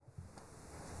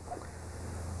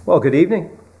Well, good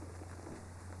evening.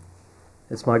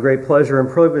 It's my great pleasure and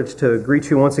privilege to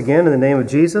greet you once again in the name of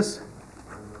Jesus.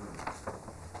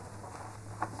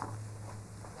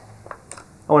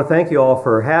 I want to thank you all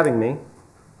for having me,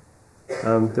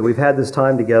 that we've had this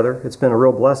time together. It's been a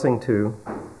real blessing to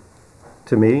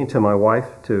me and to my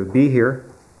wife to be here.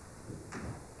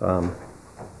 I'll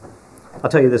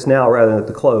tell you this now rather than at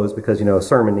the close because, a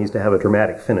sermon needs to have a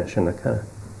dramatic finish and it kind of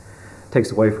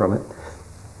takes away from it.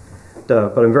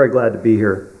 But I'm very glad to be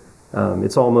here.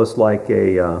 It's almost like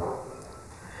it's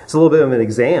a little bit of an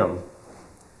exam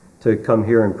to come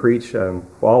here and preach.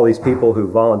 All these people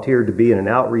who volunteered to be in an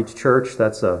outreach church,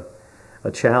 that's a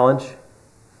challenge.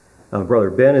 Brother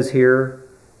Ben is here,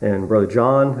 and Brother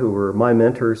John, who were my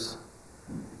mentors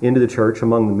into the church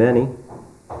among the many.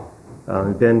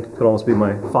 Ben could almost be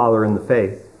my father in the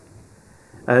faith.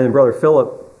 And then Brother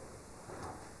Philip.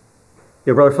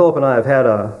 Brother Philip and I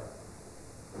have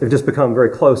just become very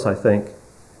close, I think.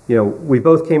 We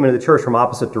both came into the church from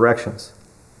opposite directions.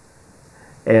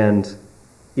 And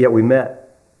yet we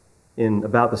met in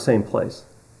about the same place.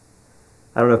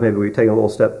 I don't know if maybe we've taken a little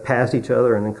step past each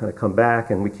other and then kind of come back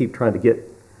and we keep trying to get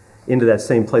into that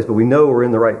same place, but we know we're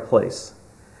in the right place.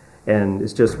 And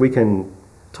it's just we can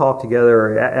talk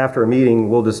together. After a meeting,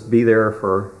 we'll just be there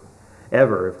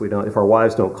forever if our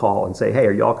wives don't call and say, hey,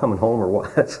 are y'all coming home or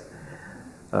what?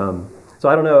 So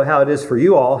I don't know how it is for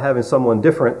you all having someone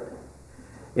different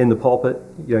in the pulpit.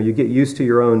 You get used to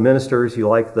your own ministers. You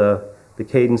like the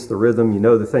cadence, the rhythm. You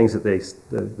know the things that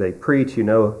they preach. You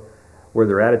know where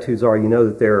their attitudes are. You know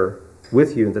that they're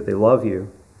with you and that they love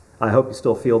you. I hope you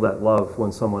still feel that love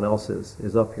when someone else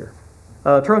is up here.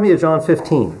 Turn with me to John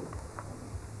 15.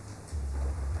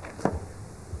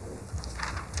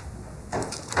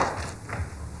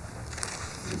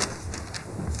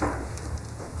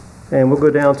 And we'll go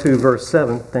down to verse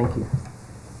 7. Thank you.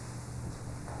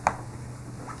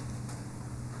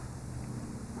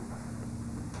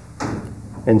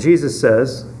 And Jesus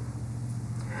says,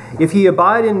 "If ye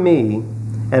abide in me,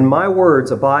 and my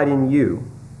words abide in you,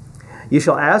 ye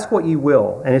shall ask what ye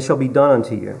will, and it shall be done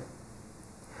unto you.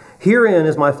 Herein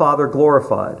is my Father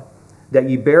glorified, that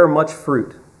ye bear much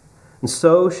fruit, and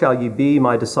so shall ye be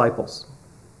my disciples.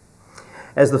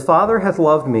 As the Father hath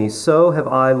loved me, so have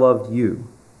I loved you.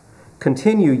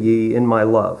 Continue ye in my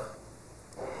love.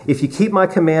 If ye keep my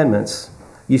commandments,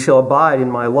 ye shall abide in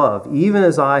my love, even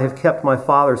as I have kept my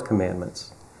Father's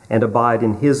commandments, and abide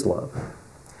in his love.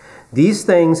 These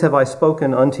things have I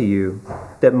spoken unto you,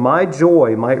 that my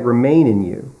joy might remain in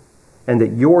you, and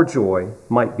that your joy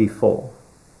might be full.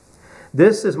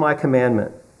 This is my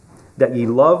commandment, that ye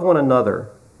love one another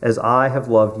as I have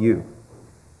loved you.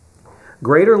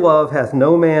 Greater love hath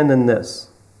no man than this,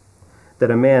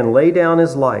 that a man lay down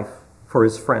his life for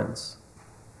his friends.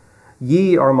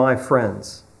 Ye are my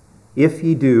friends, if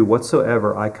ye do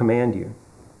whatsoever I command you.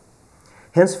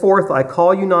 Henceforth I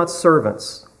call you not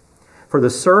servants, for the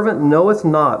servant knoweth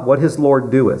not what his Lord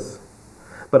doeth,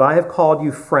 but I have called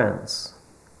you friends.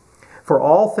 For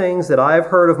all things that I have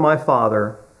heard of my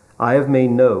Father, I have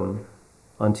made known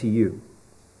unto you.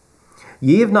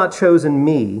 Ye have not chosen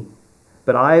me,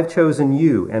 but I have chosen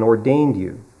you and ordained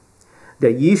you,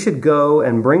 that ye should go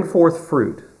and bring forth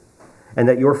fruit, and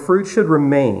that your fruit should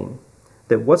remain,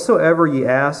 that whatsoever ye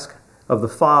ask of the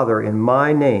Father in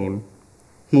my name,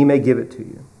 he may give it to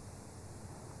you.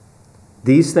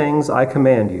 These things I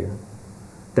command you,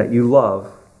 that you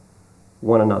love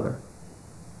one another."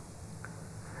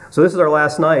 So this is our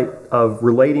last night of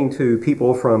relating to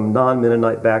people from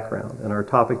non-Mennonite background, and our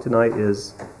topic tonight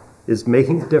is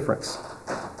making a difference.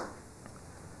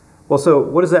 Well, so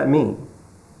what does that mean?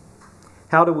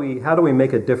 How do we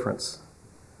make a difference?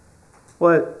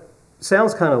 Well, it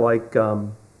sounds kind of like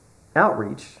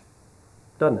outreach,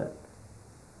 doesn't it?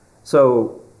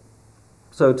 So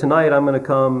tonight I'm going to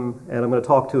come and I'm going to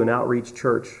talk to an outreach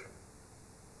church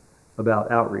about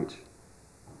outreach.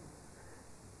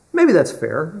 Maybe that's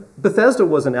fair. Bethesda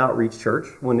was an outreach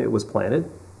church when it was planted.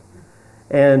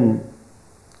 And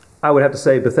I would have to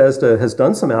say Bethesda has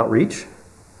done some outreach.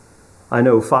 I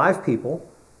know 5 people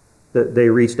that they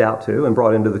reached out to and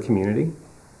brought into the community.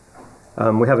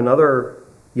 We have another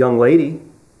young lady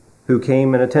who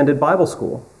came and attended Bible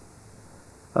school.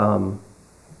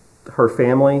 Her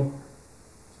family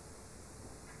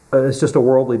is just a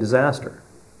worldly disaster.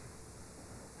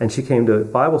 And she came to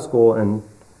Bible school and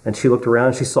she looked around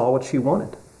and she saw what she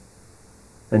wanted.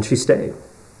 And she stayed.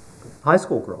 High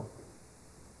school girl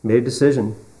made a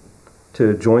decision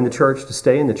to join the church, to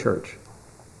stay in the church.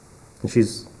 And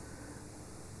she's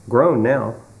grown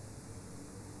now.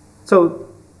 So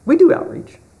we do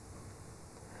outreach.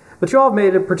 But you all have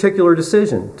made a particular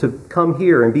decision to come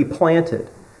here and be planted,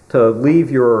 to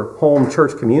leave your home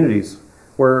church communities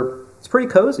where it's pretty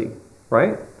cozy,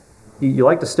 right? You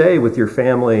like to stay with your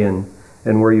family and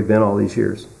where you've been all these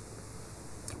years.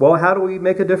 Well, how do we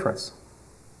make a difference?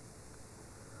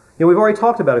 We've already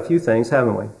talked about a few things,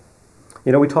 haven't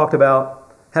we? We talked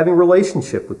about having a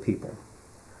relationship with people.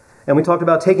 And we talked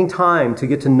about taking time to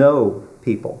get to know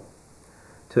people,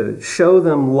 to show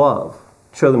them love,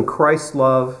 show them Christ's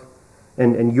love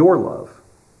and your love.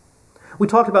 We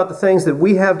talked about the things that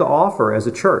we have to offer as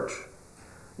a church: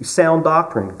 sound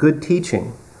doctrine, good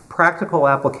teaching, practical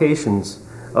applications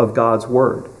of God's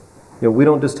Word. We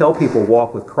don't just tell people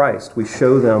walk with Christ. We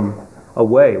show them a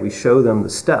way. We show them the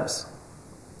steps.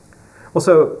 Well,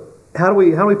 so how do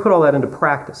we put all that into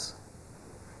practice?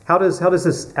 How does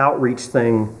this outreach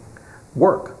thing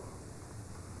work?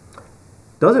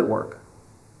 Does it work?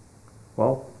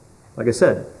 Well, like I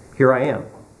said, here I am.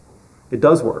 It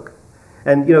does work.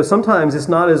 And sometimes it's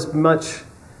not as much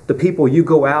the people you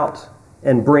go out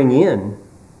and bring in,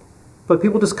 but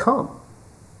people just come.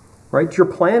 Right? You're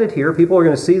planted here. People are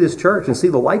going to see this church and see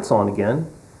the lights on again.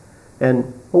 And,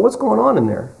 well, what's going on in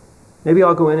there? Maybe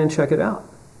I'll go in and check it out.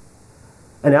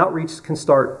 And outreach can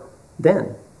start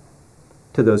then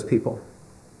to those people.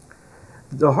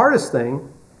 The hardest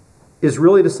thing is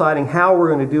really deciding how we're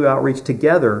going to do outreach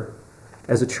together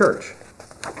as a church.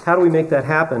 How do we make that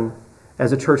happen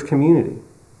as a church community?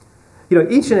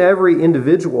 Each and every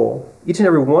individual, each and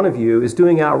every one of you is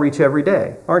doing outreach every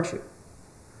day, aren't you?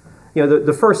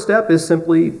 The first step is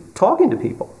simply talking to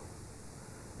people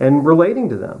and relating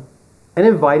to them and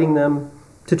inviting them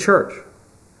to church.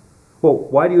 Well,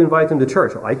 why do you invite them to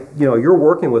church? You're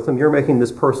working with them, you're making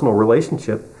this personal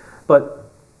relationship,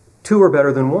 but two are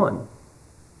better than one.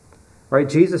 Right?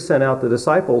 Jesus sent out the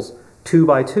disciples 2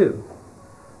 by 2.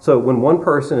 So when one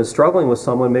person is struggling with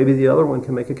someone, maybe the other one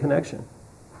can make a connection.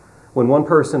 When one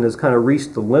person has kind of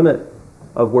reached the limit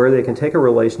of where they can take a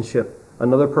relationship,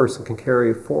 another person can carry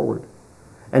it forward.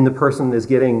 And the person is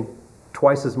getting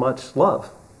twice as much love.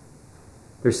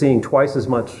 They're seeing twice as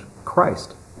much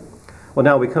Christ. Well,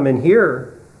 now we come in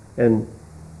here, and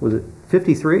was it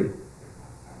 53?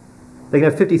 They can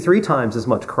have 53 times as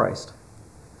much Christ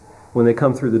when they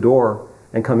come through the door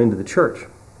and come into the church.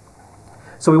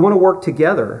 So we want to work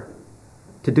together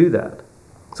to do that.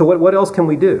 So what else can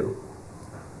we do?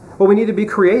 Well, we need to be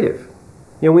creative.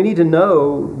 We need to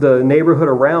know the neighborhood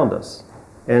around us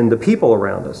and the people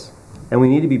around us. And we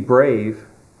need to be brave,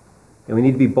 and we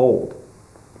need to be bold.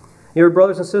 Your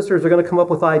brothers and sisters are going to come up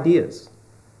with ideas.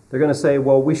 They're going to say,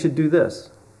 well, we should do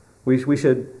this. We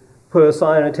should put a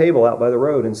sign on a table out by the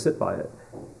road and sit by it.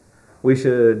 We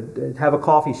should have a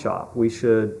coffee shop. We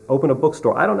should open a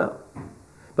bookstore. I don't know.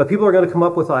 But people are going to come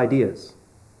up with ideas.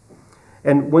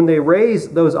 And when they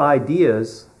raise those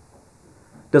ideas,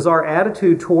 does our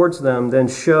attitude towards them then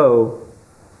show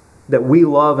that we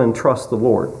love and trust the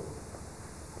Lord?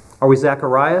 Are we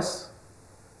Zacharias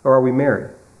or are we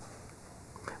Mary?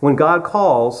 When God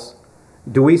calls,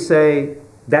 do we say,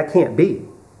 that can't be?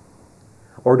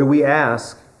 Or do we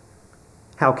ask,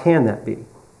 how can that be?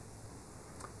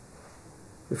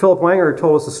 Philip Wanger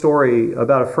told us a story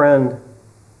about a friend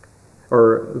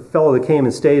or a fellow that came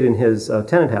and stayed in his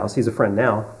tenant house. He's a friend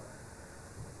now.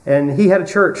 And he had a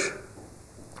church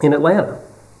in Atlanta.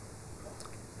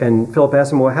 And Philip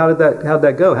asked him, well, how'd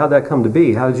that go? How'd that come to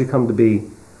be? How did you come to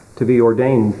be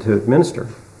ordained to minister?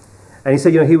 And he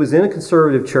said, he was in a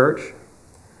conservative church,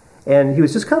 and he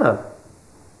was just kind of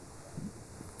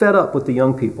fed up with the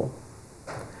young people.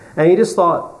 And he just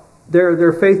thought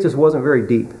their faith just wasn't very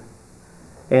deep.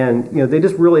 And they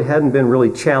just really hadn't been really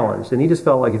challenged. And he just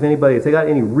felt like if they got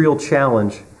any real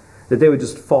challenge, that they would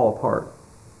just fall apart.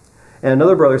 And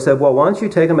another brother said, well, why don't you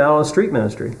take them out on a street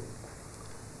ministry?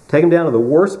 Take them down to the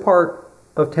worst part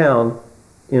of town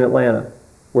in Atlanta,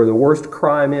 where the worst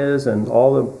crime is and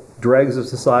all the dregs of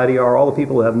society are, all the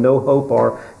people that have no hope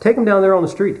are. Take them down there on the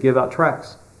street to give out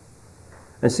tracts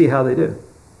and see how they do.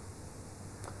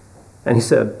 And he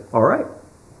said, all right.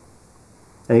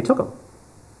 And he took them.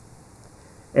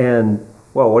 And,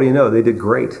 well, what do you know? They did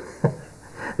great.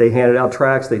 They handed out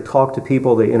tracts, they talked to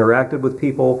people, they interacted with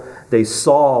people, they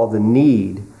saw the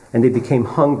need, and they became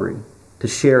hungry to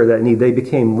share that need. They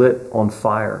became lit on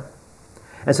fire.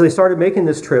 And so they started making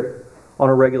this trip on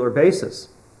a regular basis.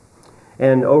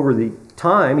 And over the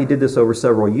time, he did this over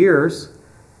several years,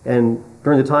 and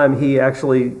during the time he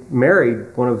actually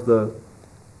married one of the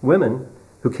women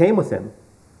who came with him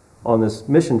on this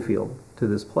mission field to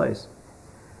this place.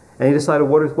 And he decided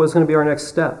what's going to be our next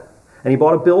step. And he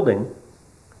bought a building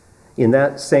in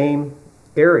that same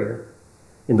area,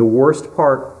 in the worst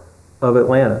part of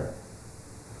Atlanta.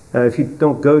 If you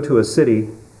don't go to a city,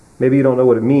 maybe you don't know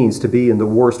what it means to be in the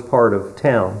worst part of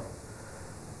town.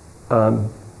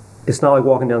 It's not like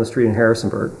walking down the street in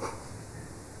Harrisonburg,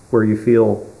 where you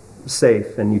feel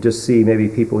safe and you just see maybe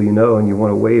people you know and you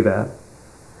want to wave at.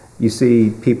 You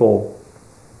see people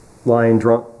lying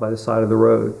drunk by the side of the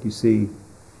road. You see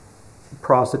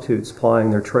prostitutes plying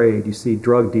their trade. You see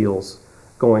drug deals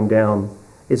going down.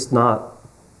 It's not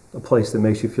a place that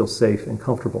makes you feel safe and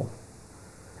comfortable.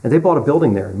 And they bought a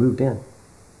building there and moved in. And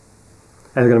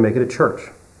they're going to make it a church.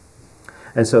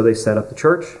 And so they set up the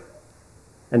church,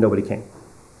 and nobody came.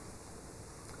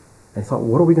 And he thought,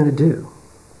 what are we going to do?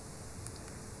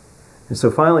 And so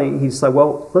finally he said,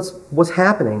 well, what's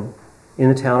happening in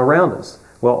the town around us?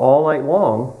 Well, all night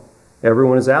long,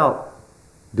 everyone is out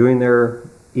doing their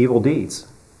evil deeds,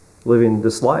 living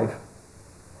this life.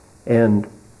 And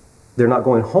they're not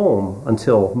going home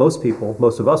until most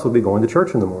of us would be going to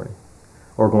church in the morning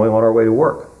or going on our way to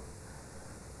work.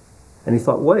 And he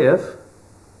thought, what if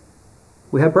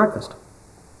we had breakfast?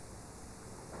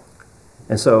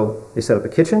 And so they set up a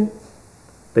kitchen,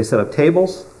 they set up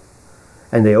tables,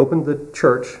 and they opened the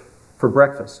church for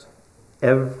breakfast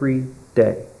every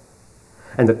day.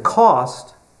 And the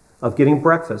cost of getting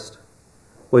breakfast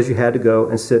was you had to go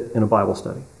and sit in a Bible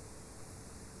study.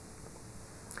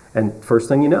 And first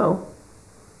thing you know,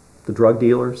 the drug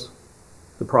dealers,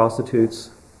 the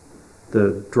prostitutes,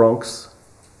 the drunks,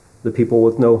 the people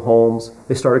with no homes,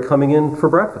 they started coming in for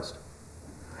breakfast.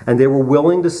 And they were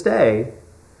willing to stay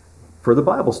for the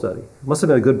Bible study. It must have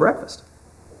been a good breakfast.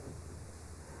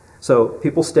 So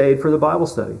people stayed for the Bible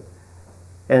study.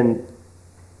 And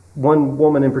one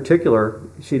woman in particular,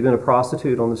 she'd been a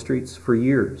prostitute on the streets for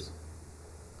years.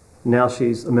 Now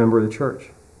she's a member of the church.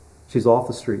 She's off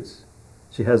the streets.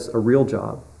 She has a real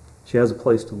job. She has a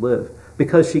place to live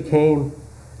because she came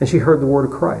and she heard the word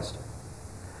of Christ.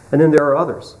 And then there are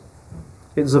others.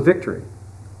 It was a victory.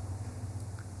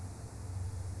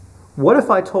 What if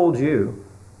I told you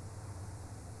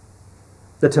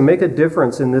that to make a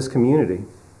difference in this community,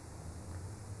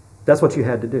 that's what you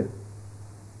had to do?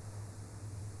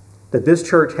 That this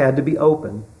church had to be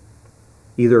open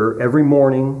either every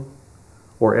morning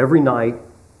or every night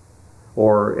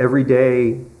or every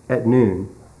day at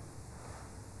noon.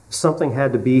 Something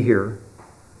had to be here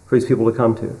for these people to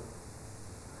come to.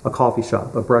 A coffee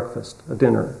shop, a breakfast, a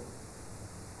dinner,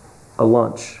 a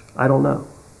lunch. I don't know.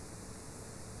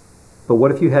 But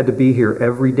what if you had to be here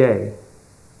every day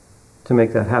to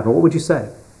make that happen? What would you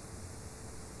say?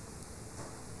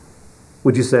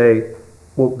 Would you say,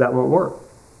 well, that won't work?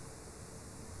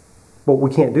 Well, we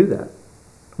can't do that.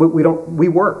 We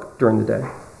work during the day,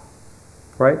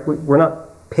 right? We're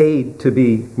not paid to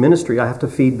be ministry. I have to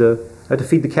feed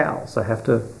the cows. I have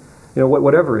to,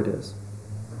 whatever it is.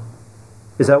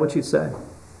 Is that what you'd say?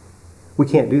 We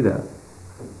can't do that.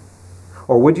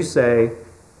 Or would you say,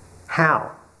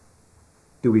 how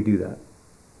do we do that?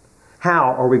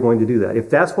 How are we going to do that?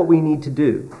 If that's what we need to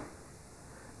do,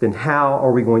 then how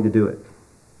are we going to do it?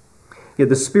 Yeah,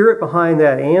 the spirit behind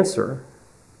that answer,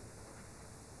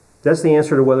 that's the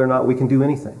answer to whether or not we can do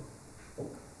anything.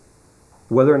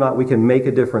 Whether or not we can make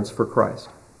a difference for Christ.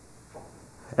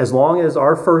 As long as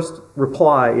our first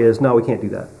reply is, no, we can't do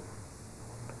that.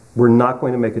 We're not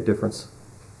going to make a difference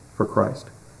for Christ.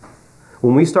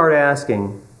 When we start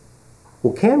asking,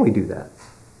 well, can we do that?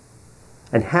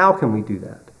 And how can we do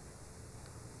that?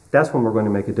 That's when we're going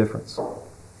to make a difference.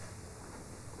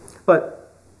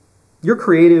 But you're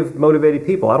creative, motivated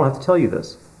people. I don't have to tell you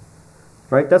this.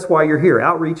 Right? That's why you're here.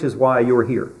 Outreach is why you're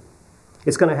here.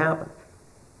 It's going to happen.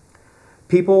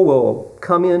 People will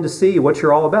come in to see what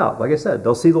you're all about. Like I said,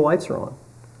 they'll see the lights are on,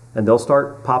 and they'll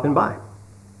start popping by.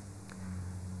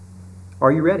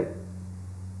 Are you ready?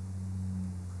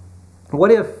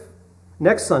 What if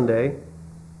next Sunday,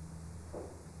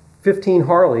 15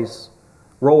 Harleys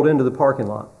rolled into the parking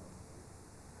lot,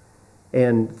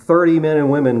 and 30 men and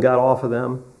women got off of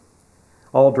them,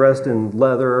 all dressed in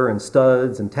leather and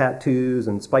studs and tattoos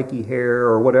and spiky hair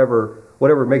or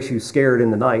whatever makes you scared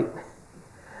in the night.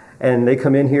 And they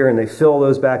come in here and they fill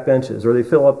those back benches, or they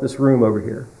fill up this room over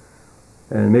here.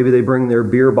 And maybe they bring their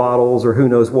beer bottles or who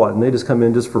knows what, and they just come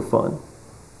in just for fun.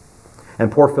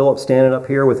 And poor Philip standing up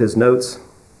here with his notes.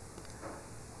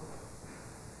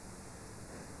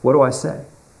 What do I say?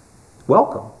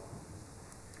 Welcome.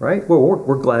 Right? Well,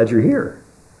 we're glad you're here.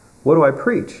 What do I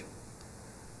preach?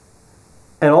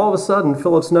 And all of a sudden,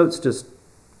 Philip's notes just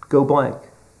go blank.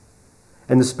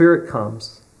 And the Spirit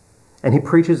comes, and he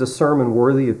preaches a sermon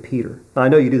worthy of Peter. Now, I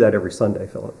know you do that every Sunday,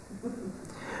 Philip.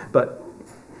 But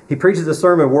he preaches a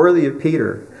sermon worthy of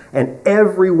Peter, and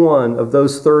every one of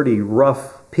those 30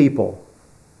 rough people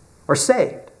are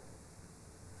saved.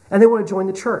 And they want to join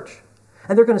the church.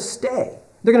 And they're going to stay.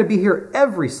 They're going to be here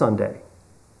every Sunday.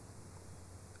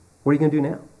 What are you going to do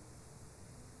now?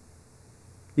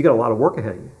 You got a lot of work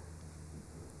ahead of you.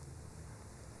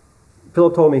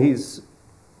 Philip told me he's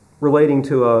relating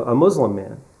to a Muslim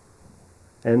man.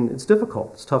 And it's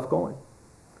difficult. It's tough going.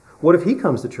 What if he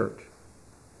comes to church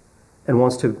and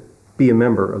wants to be a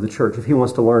member of the church, if he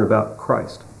wants to learn about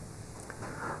Christ?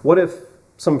 What if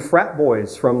some frat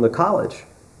boys from the college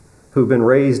who've been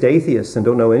raised atheists and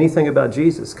don't know anything about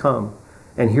Jesus come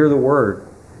and hear the word,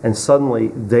 and suddenly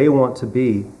they want to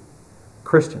be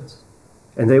Christians,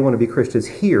 and they want to be Christians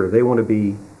here, they want to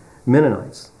be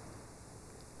Mennonites?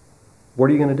 What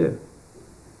are you going to do?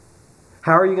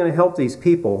 How are you going to help these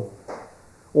people,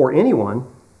 or anyone,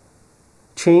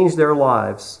 change their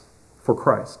lives for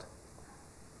Christ?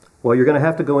 Well, you're going to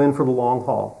have to go in for the long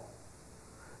haul.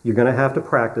 You're going to have to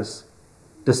practice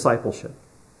discipleship.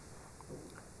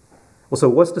 Well, so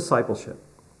what's discipleship?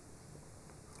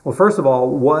 Well, first of all,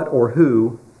 what or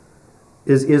who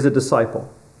is a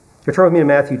disciple? You turn with me to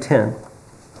Matthew 10.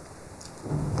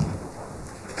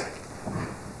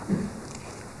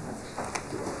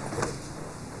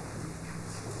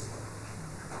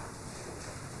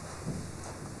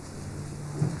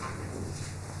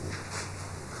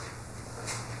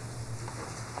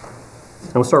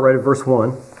 And we'll start right at verse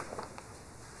 1.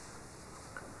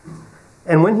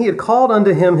 And when he had called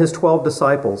unto him his 12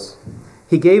 disciples,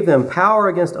 he gave them power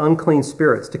against unclean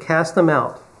spirits to cast them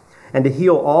out, and to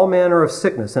heal all manner of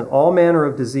sickness and all manner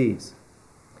of disease.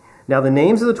 Now the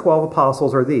names of the 12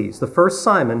 apostles are these: the first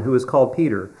Simon, who is called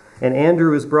Peter, and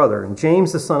Andrew his brother, and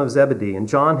James the son of Zebedee, and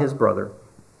John his brother,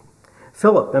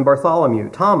 Philip and Bartholomew,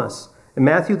 Thomas, and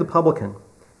Matthew the publican,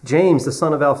 James the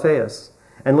son of Alphaeus,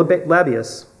 and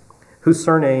Lebbaeus, whose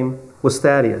surname was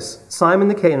Thaddeus, Simon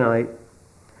the Canaanite,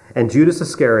 and Judas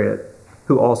Iscariot,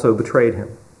 who also betrayed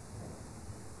him.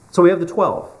 So we have the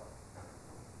 12.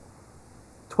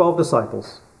 12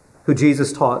 disciples who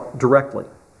Jesus taught directly.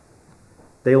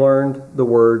 They learned the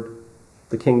word,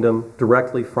 the kingdom,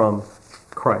 directly from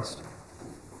Christ.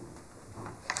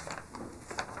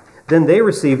 Then they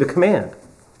received a command.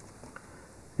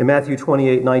 In Matthew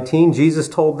 28:19, Jesus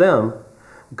told them,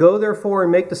 "Go therefore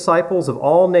and make disciples of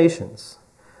all nations,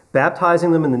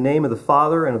 baptizing them in the name of the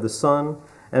Father and of the Son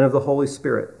and of the Holy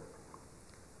Spirit."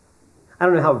 I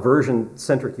don't know how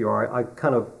version-centric you are. I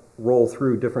kind of roll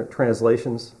through different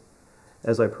translations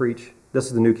as I preach. This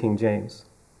is the New King James.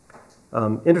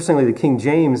 Interestingly, the King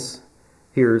James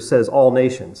here says all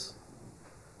nations.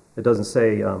 It doesn't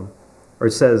say, or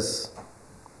it says,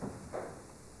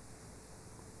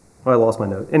 oh, I lost my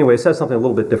note. Anyway, it says something a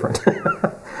little bit different.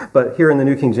 But here in the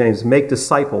New King James, make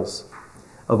disciples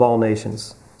of all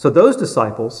nations. So those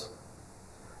disciples,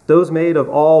 those made of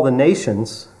all the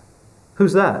nations,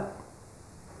 who's that?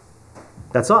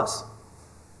 That's us.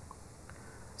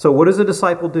 So what does a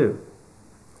disciple do?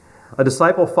 A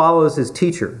disciple follows his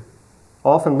teacher,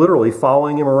 often literally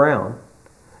following him around,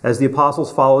 as the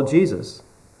apostles followed Jesus,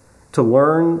 to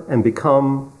learn and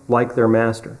become like their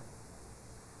master.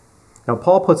 Now,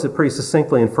 Paul puts it pretty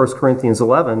succinctly in 1 Corinthians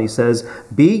 11. He says,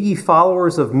 "Be ye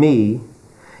followers of me,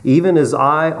 even as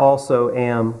I also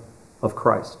am of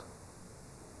Christ."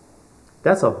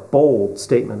 That's a bold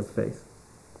statement of faith.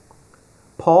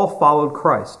 Paul followed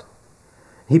Christ.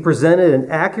 He presented an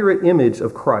accurate image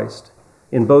of Christ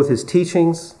in both his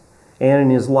teachings and in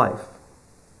his life.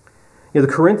 The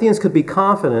Corinthians could be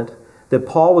confident that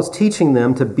Paul was teaching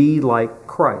them to be like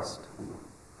Christ.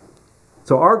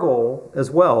 So our goal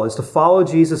as well is to follow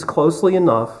Jesus closely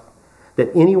enough that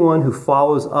anyone who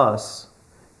follows us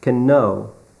can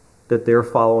know that they're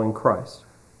following Christ.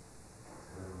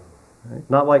 Right?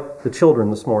 Not like the children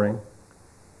this morning,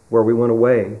 where we went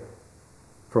away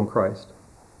from Christ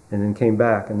and then came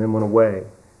back and then went away.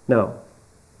 No.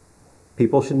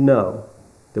 People should know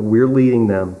that we're leading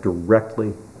them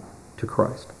directly to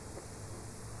Christ.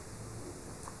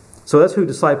 So that's who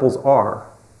disciples are.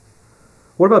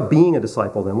 What about being a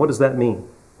disciple then? What does that mean?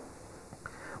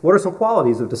 What are some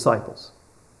qualities of disciples?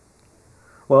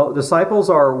 Well, disciples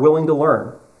are willing to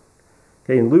learn.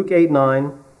 Okay, in Luke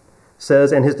 8:9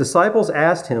 says, "And his disciples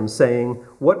asked him, saying,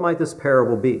 What might this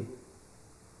parable be?"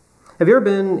 Have you ever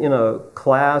been in a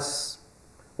class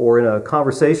or in a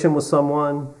conversation with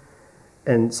someone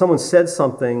and someone said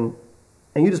something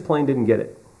and you just plain didn't get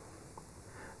it?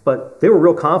 But they were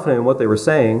real confident in what they were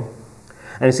saying,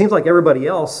 and it seems like everybody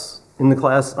else in the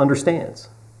class understands.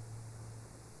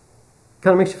 It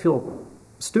kind of makes you feel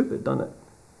stupid, doesn't it?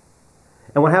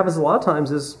 And what happens a lot of times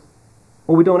is,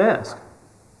 well, we don't ask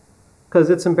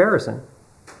because it's embarrassing.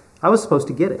 I was supposed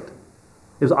to get it.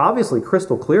 It was obviously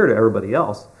crystal clear to everybody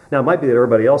else. Now, it might be that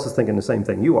everybody else is thinking the same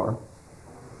thing you are.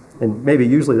 And maybe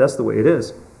usually that's the way it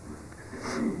is.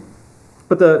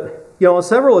 But on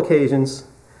several occasions,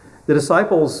 the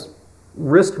disciples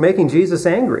risked making Jesus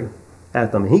angry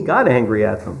at them. And he got angry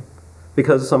at them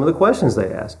because of some of the questions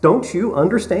they asked. Don't you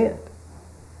understand?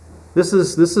 This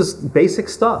is basic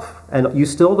stuff, and you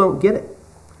still don't get it.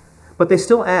 But they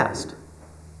still asked.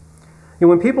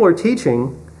 When people are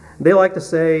teaching, they like to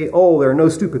say, oh, there are no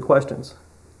stupid questions.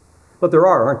 But there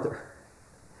are, aren't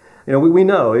there? We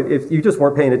know if you just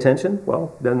weren't paying attention,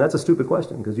 well, then that's a stupid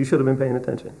question because you should have been paying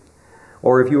attention.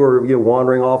 Or if you were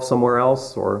wandering off somewhere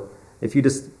else, or if you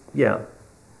just, there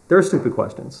are stupid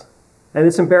questions. And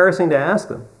it's embarrassing to ask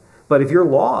them. But if you're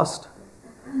lost,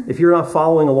 if you're not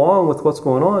following along with what's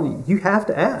going on, you have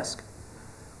to ask.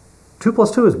 2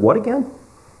 + 2 is what again?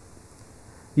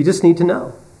 You just need to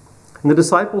know. And the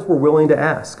disciples were willing to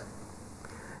ask.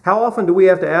 How often do we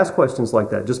have to ask questions like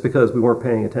that just because we weren't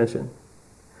paying attention?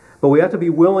 But we have to be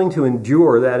willing to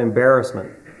endure that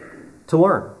embarrassment to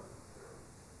learn.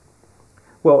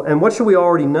 Well, and what should we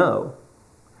already know?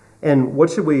 And what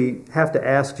should we have to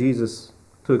ask Jesus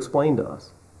to explain to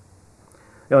us?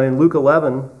 In Luke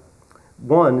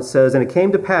 11:1 it says, "And it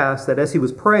came to pass that as he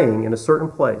was praying in a certain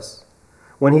place,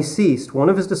 when he ceased, one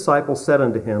of his disciples said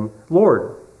unto him,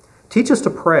 Lord, teach us to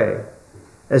pray,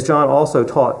 as John also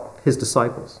taught his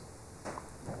disciples."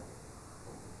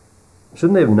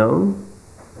 Shouldn't they have known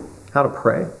how to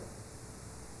pray?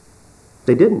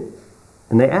 They didn't,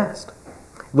 and they asked.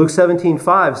 Luke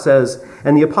 17:5 says,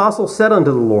 "And the apostles said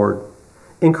unto the Lord,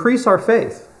 increase our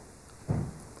faith."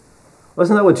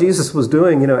 Wasn't that what Jesus was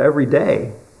doing, every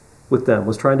day with them,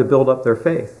 was trying to build up their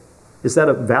faith? Is that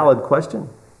a valid question?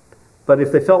 But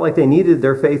if they felt like they needed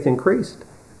their faith increased,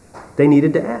 they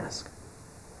needed to ask.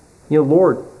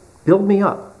 Lord, build me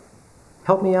up.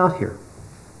 Help me out here.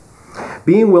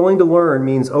 Being willing to learn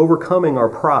means overcoming our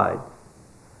pride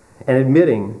and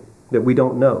admitting that we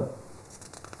don't know.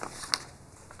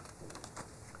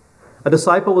 A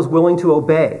disciple is willing to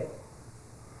obey.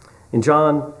 In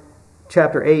John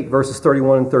chapter 8, verses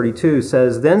 31 and 32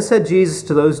 says, "Then said Jesus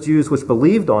to those Jews which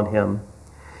believed on him,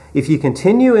 If ye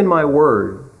continue in my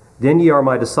word, then ye are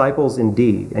my disciples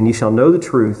indeed, and ye shall know the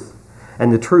truth,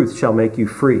 and the truth shall make you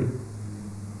free."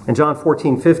 And John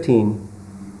 14:15,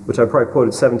 which I probably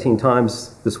quoted 17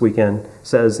 times this weekend,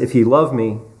 says, "If ye love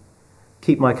me,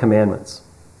 keep my commandments."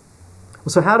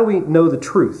 So how do we know the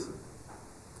truth?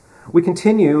 We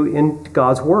continue in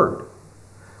God's word.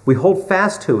 We hold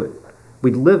fast to it.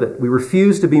 We live it. We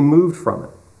refuse to be moved from it.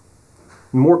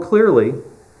 And more clearly,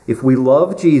 if we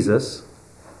love Jesus,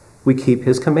 we keep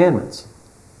his commandments.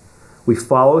 We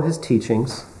follow his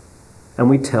teachings, and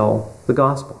we tell the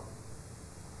gospel.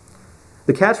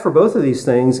 The catch for both of these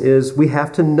things is we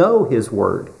have to know his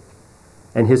word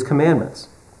and his commandments.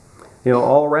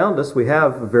 All around us we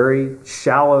have a very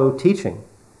shallow teaching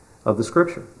of the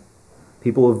scripture.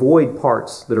 People avoid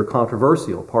parts that are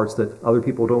controversial, parts that other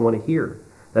people don't want to hear.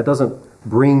 That doesn't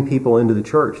bring people into the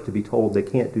church to be told they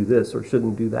can't do this or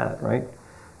shouldn't do that, right?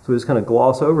 So we just kind of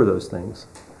gloss over those things.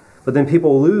 But then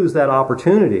people lose that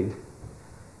opportunity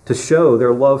to show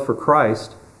their love for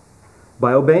Christ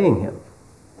by obeying him.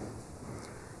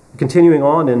 Continuing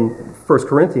on in 1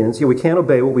 Corinthians, we can't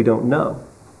obey what we don't know.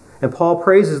 And Paul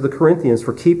praises the Corinthians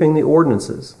for keeping the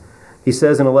ordinances. He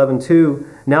says in 11:2,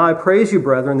 "Now I praise you,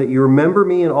 brethren, that you remember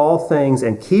me in all things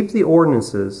and keep the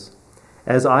ordinances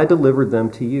as I delivered them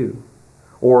to you,"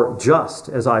 or just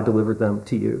as I delivered them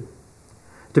to you.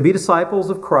 To be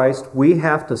disciples of Christ, we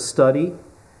have to study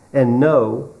and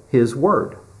know his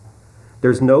word.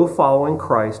 There's no following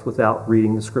Christ without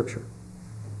reading the scripture.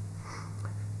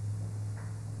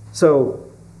 So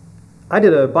I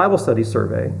did a Bible study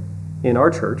survey in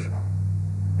our church,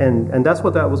 and that's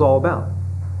what that was all about.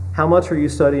 How much are you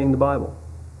studying the Bible?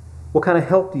 What kind of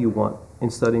help do you want in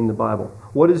studying the Bible?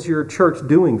 What is your church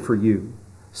doing for you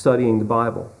studying the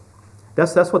Bible?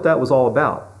 That's what that was all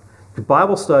about. The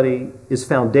Bible study is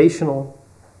foundational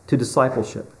to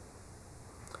discipleship.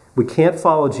 We can't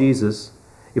follow Jesus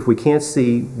if we can't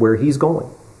see where he's going.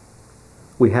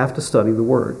 We have to study the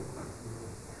Word.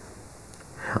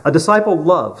 A disciple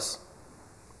loves.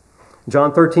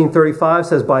 John 13:35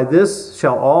 says, "By this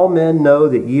shall all men know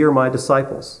that ye are my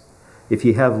disciples, if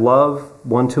ye have love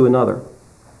one to another."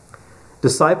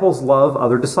 Disciples love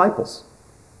other disciples.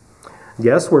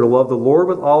 Yes, we're to love the Lord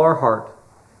with all our heart.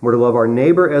 We're to love our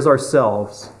neighbor as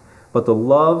ourselves. But the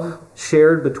love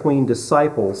shared between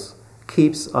disciples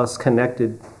keeps us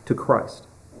connected to Christ.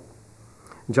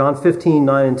 John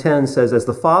 15:9 and 10 says, "As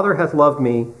the Father hath loved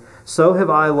me, so have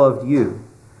I loved you.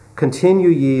 Continue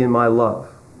ye in my love.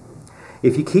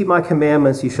 If you keep my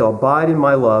commandments, you shall abide in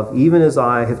my love, even as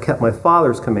I have kept my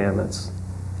Father's commandments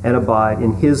and abide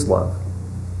in his love.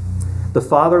 The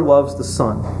Father loves the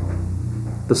Son.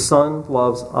 The Son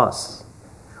loves us.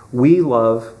 We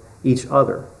love each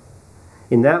other.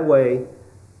 In that way,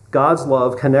 God's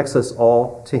love connects us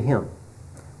all to him.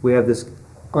 We have this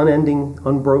unending,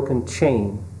 unbroken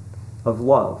chain of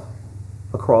love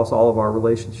across all of our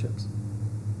relationships.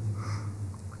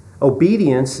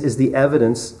 Obedience is the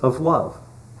evidence of love.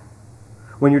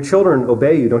 When your children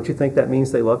obey you, don't you think that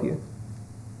means they love you?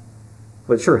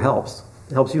 Well, it sure helps.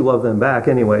 It helps you love them back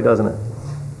anyway, doesn't it?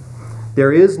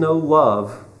 There is no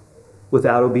love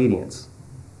without obedience.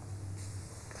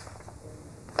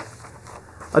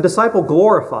 A disciple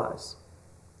glorifies.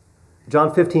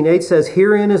 John 15:8 says,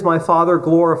 "Herein is my Father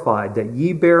glorified, that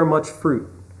ye bear much fruit.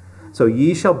 So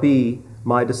ye shall be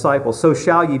my disciples. So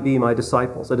shall ye be my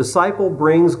disciples." A disciple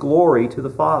brings glory to the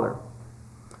Father.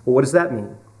 Well, what does that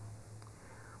mean?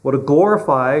 Well, to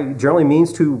glorify generally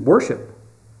means to worship,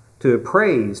 to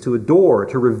praise, to adore,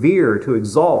 to revere, to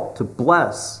exalt, to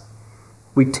bless.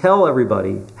 We tell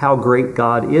everybody how great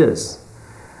God is.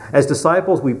 As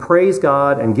disciples, we praise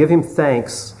God and give him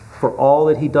thanks for all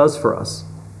that he does for us.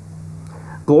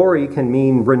 Glory can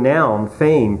mean renown,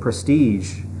 fame,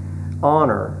 prestige,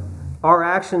 honor. Our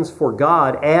actions for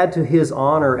God add to his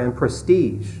honor and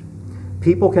prestige.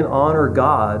 People can honor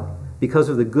God because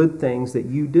of the good things that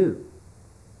you do.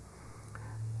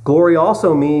 Glory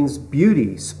also means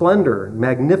beauty, splendor,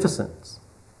 magnificence.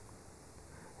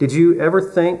 Did you ever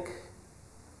think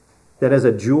that as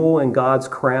a jewel in God's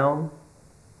crown,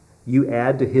 you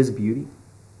add to his beauty?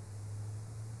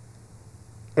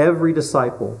 Every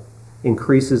disciple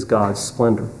increases God's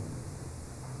splendor.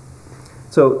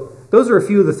 So those are a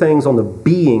few of the things on the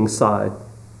being side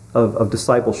of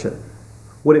discipleship,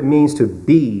 what it means to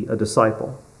be a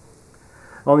disciple.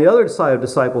 On the other side of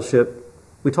discipleship,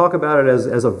 we talk about it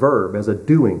as a verb, as a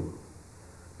doing,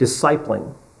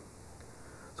 discipling.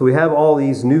 So we have all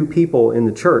these new people in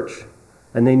the church,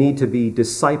 and they need to be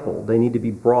discipled. They need to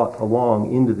be brought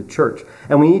along into the church.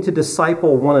 And we need to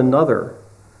disciple one another.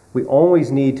 We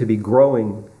always need to be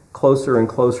growing closer and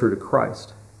closer to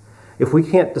Christ. If we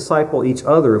can't disciple each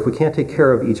other, if we can't take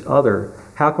care of each other,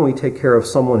 how can we take care of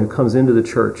someone who comes into the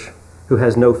church who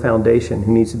has no foundation,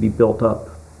 who needs to be built up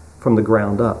from the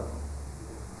ground up?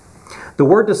 The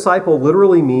word disciple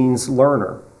literally means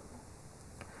learner.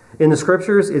 In the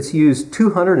scriptures, it's used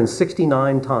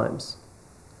 269 times,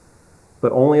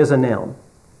 but only as a noun.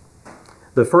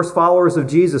 The first followers of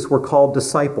Jesus were called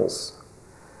disciples,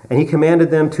 and he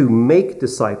commanded them to make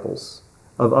disciples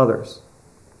of others.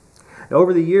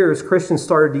 Over the years, Christians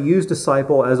started to use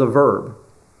disciple as a verb.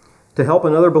 To help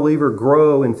another believer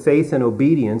grow in faith and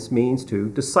obedience means to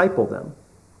disciple them.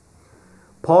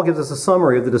 Paul gives us a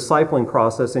summary of the discipling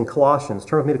process in Colossians.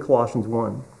 Turn with me to Colossians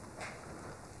 1.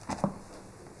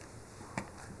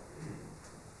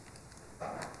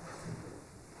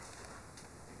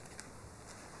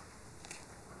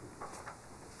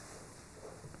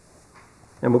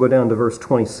 And we'll go down to verse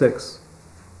 26.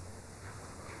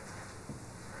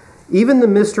 "Even the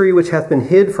mystery which hath been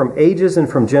hid from ages and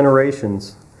from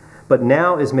generations, but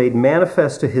now is made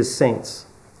manifest to his saints,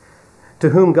 to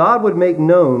whom God would make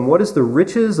known what is the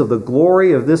riches of the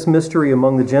glory of this mystery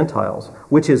among the Gentiles,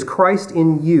 which is Christ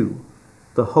in you,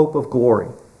 the hope of glory,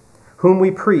 whom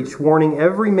we preach, warning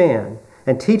every man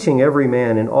and teaching every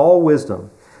man in all wisdom,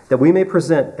 that we may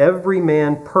present every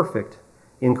man perfect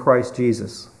in Christ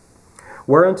Jesus.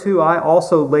 Whereunto I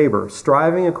also labor,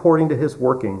 striving according to his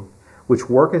working, which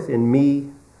worketh in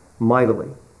me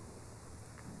mightily."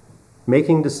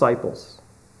 Making disciples.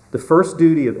 The first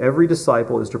duty of every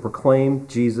disciple is to proclaim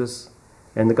Jesus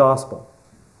and the gospel.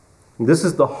 And this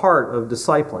is the heart of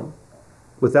discipling.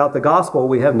 Without the gospel,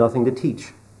 we have nothing to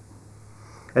teach.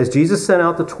 As Jesus sent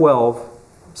out the 12,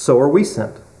 so are we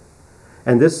sent.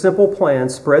 And this simple plan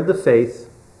spread the faith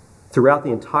throughout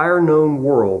the entire known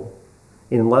world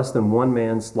in less than one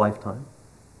man's lifetime.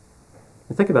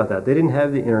 And think about that. They didn't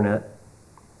have the internet.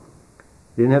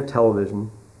 They didn't have television.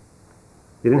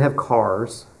 They didn't have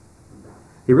cars.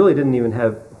 They really didn't even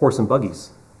have horse and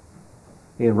buggies.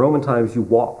 In Roman times, you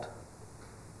walked.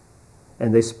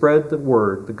 And they spread the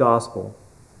word, the gospel,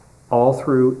 all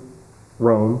through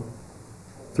Rome,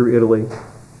 through Italy,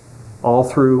 all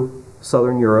through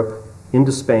southern Europe,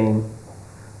 into Spain,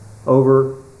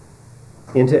 over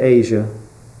into Asia,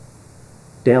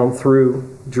 down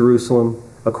through Jerusalem,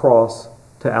 across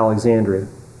to Alexandria,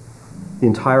 the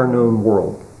entire known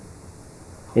world,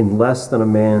 in less than a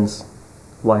man's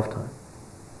lifetime.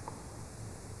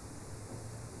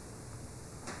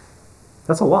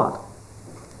 That's a lot.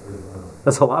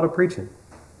 That's a lot of preaching.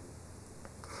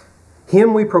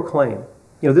 Him we proclaim.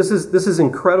 This is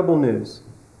incredible news.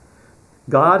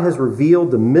 God has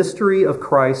revealed the mystery of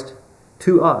Christ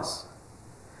to us,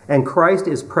 and Christ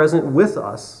is present with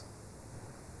us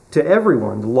to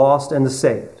everyone, the lost and the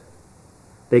saved.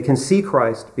 They can see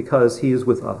Christ because he is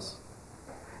with us.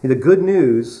 The good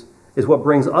news is what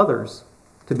brings others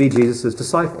to be Jesus'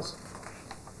 disciples.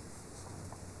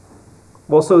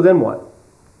 Well, so then what?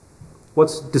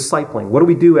 What's discipling? What do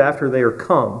we do after they are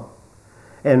come?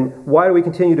 And why do we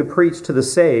continue to preach to the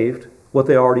saved what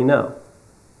they already know?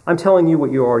 I'm telling you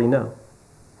what you already know,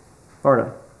 aren't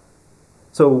I?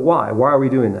 So why? Why are we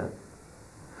doing that?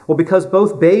 Well, because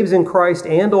both babes in Christ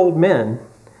and old men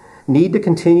need to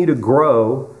continue to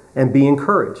grow and be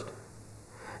encouraged.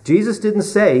 Jesus didn't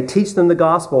say, teach them the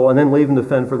gospel and then leave them to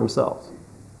fend for themselves.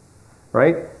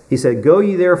 Right? He said, go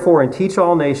ye therefore and teach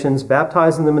all nations,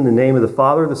 baptizing them in the name of the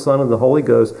Father, the Son, and the Holy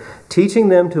Ghost, teaching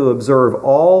them to observe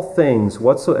all things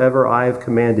whatsoever I have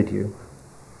commanded you.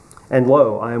 And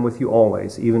lo, I am with you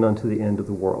always, even unto the end of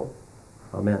the world.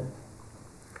 Amen.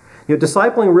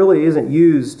 Discipling really isn't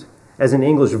used as an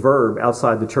English verb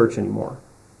outside the church anymore.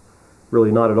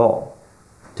 Really not at all.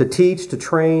 To teach, to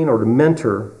train, or to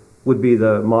mentor would be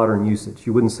the modern usage.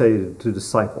 You wouldn't say to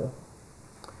disciple.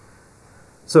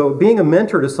 So being a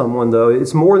mentor to someone, though,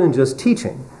 it's more than just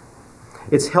teaching.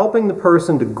 It's helping the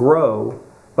person to grow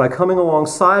by coming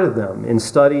alongside of them in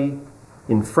study,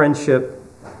 in friendship,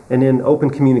 and in open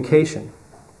communication.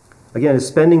 Again, it's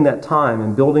spending that time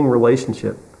and building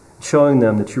relationship, showing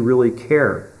them that you really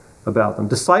care about them.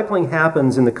 Discipling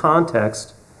happens in the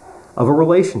context of a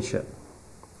relationship.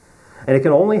 And it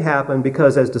can only happen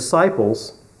because as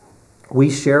disciples, we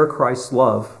share Christ's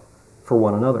love for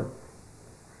one another.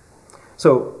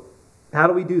 So, how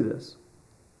do we do this?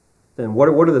 Then what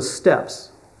are the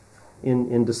steps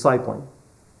in discipling?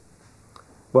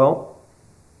 Well,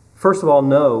 first of all,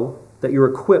 know that you're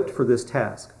equipped for this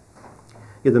task.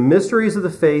 The mysteries of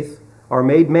the faith are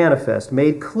made manifest,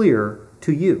 made clear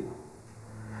to you.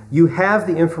 You have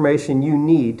the information you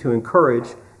need to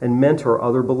encourage and mentor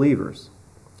other believers.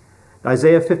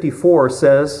 Isaiah 54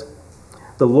 says,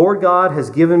 the Lord God has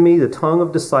given me the tongue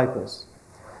of disciples,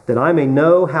 that I may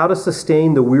know how to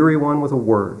sustain the weary one with a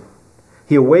word.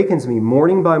 He awakens me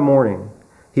morning by morning.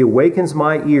 He awakens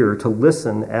my ear to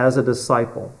listen as a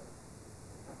disciple.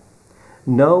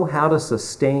 Know how to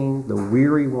sustain the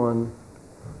weary one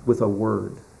with a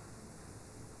word.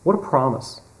 What a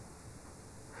promise.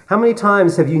 How many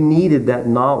times have you needed that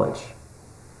knowledge?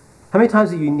 How many times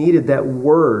have you needed that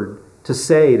word to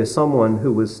say to someone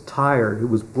who was tired, who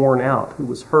was worn out, who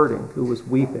was hurting, who was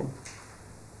weeping?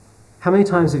 How many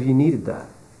times have you needed that?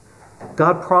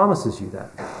 God promises you that.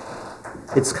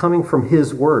 It's coming from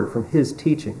His Word, from His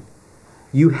teaching.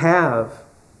 You have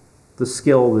the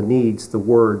skill, the needs, the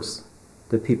words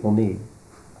that people need.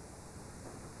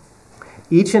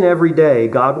 Each and every day,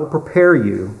 God will prepare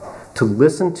you to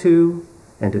listen to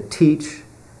and to teach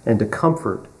and to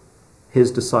comfort His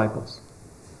disciples.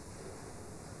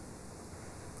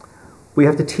 We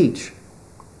have to teach.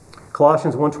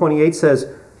 Colossians 1:28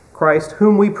 says, Christ,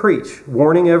 whom we preach,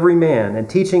 warning every man and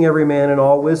teaching every man in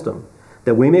all wisdom,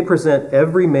 that we may present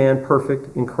every man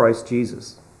perfect in Christ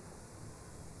Jesus.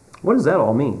 What does that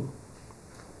all mean?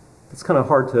 It's kind of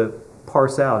hard to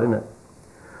parse out, isn't it?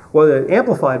 Well, the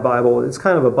Amplified Bible, it's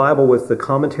kind of a Bible with the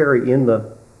commentary in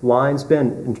the lines.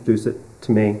 Ben introduced it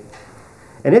to me.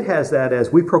 And it has that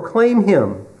as, we proclaim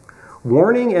Him,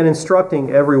 warning and instructing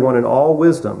everyone in all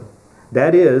wisdom,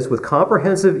 that is, with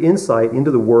comprehensive insight into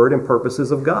the word and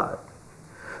purposes of God,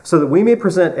 so that we may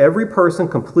present every person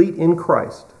complete in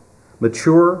Christ,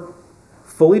 mature,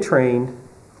 fully trained,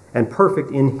 and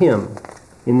perfect in Him,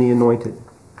 in the Anointed.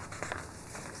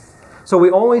 So we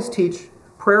always teach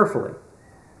prayerfully,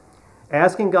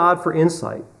 asking God for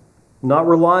insight, not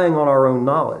relying on our own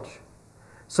knowledge,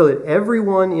 so that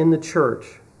everyone in the church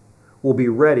will be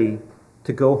ready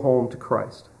to go home to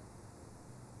Christ.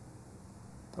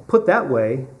 Put that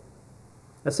way,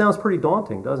 that sounds pretty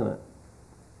daunting, doesn't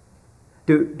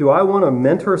it? Do I want to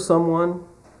mentor someone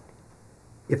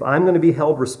if I'm going to be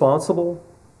held responsible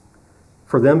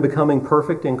for them becoming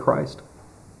perfect in Christ?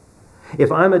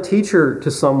 If I'm a teacher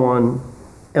to someone,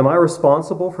 am I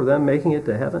responsible for them making it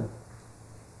to heaven?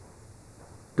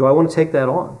 Do I want to take that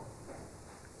on?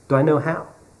 Do I know how?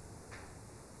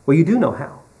 Well, you do know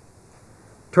how.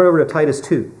 Turn over to Titus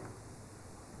 2.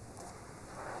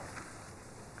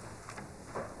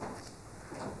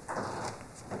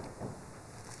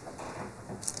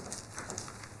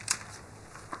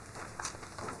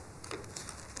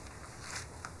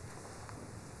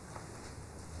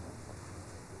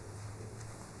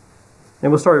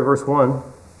 And we'll start at verse 1.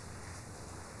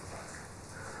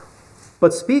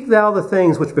 But speak thou the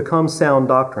things which become sound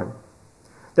doctrine,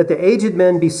 that the aged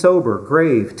men be sober,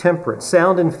 grave, temperate,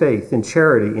 sound in faith, in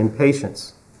charity, in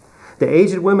patience. The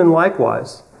aged women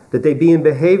likewise, that they be in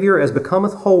behavior as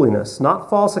becometh holiness, not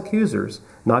false accusers,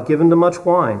 not given to much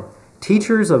wine,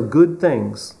 teachers of good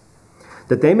things,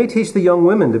 that they may teach the young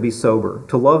women to be sober,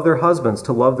 to love their husbands,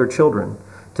 to love their children,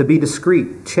 to be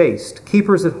discreet, chaste,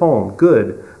 keepers at home,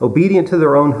 good, obedient to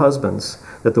their own husbands,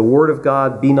 that the word of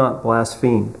God be not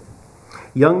blasphemed.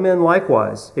 Young men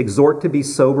likewise exhort to be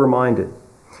sober-minded,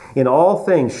 in all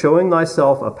things showing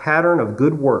thyself a pattern of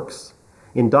good works,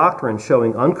 in doctrine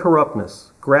showing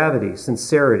uncorruptness, gravity,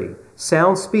 sincerity,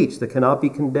 sound speech that cannot be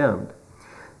condemned,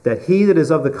 that he that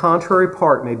is of the contrary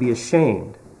part may be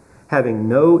ashamed, having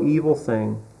no evil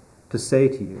thing to say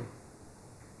to you.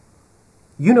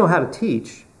 You know how to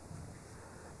teach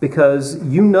because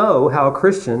you know how a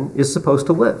Christian is supposed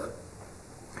to live.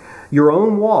 Your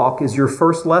own walk is your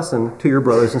first lesson to your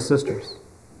brothers and sisters.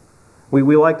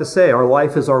 We like to say our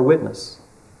life is our witness.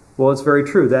 Well, it's very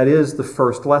true. That is the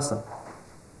first lesson.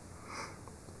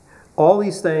 All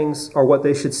these things are what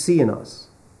they should see in us.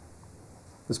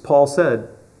 As Paul said,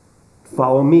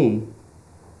 follow me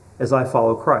as I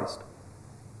follow Christ.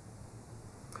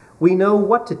 We know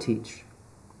what to teach.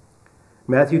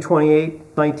 Matthew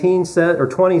 28:19 says, or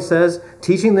 20 says,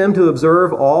 teaching them to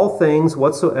observe all things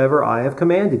whatsoever I have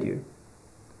commanded you.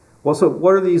 Well, so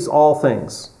what are these all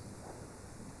things?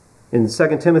 In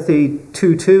 2 Timothy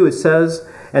 2:2 it says,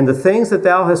 and the things that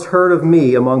thou hast heard of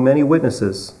me among many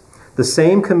witnesses, the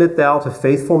same commit thou to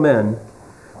faithful men,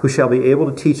 who shall be able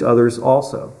to teach others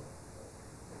also.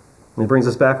 And it brings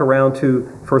us back around to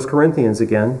 1 Corinthians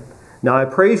again. Now I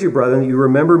praise you, brethren, that you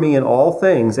remember me in all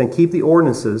things, and keep the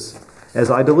ordinances as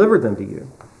I delivered them to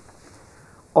you.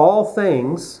 All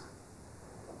things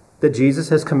that Jesus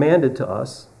has commanded to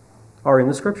us are in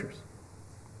the Scriptures.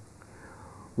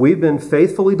 We've been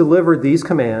faithfully delivered these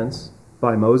commands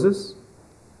by Moses,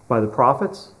 by the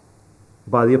prophets,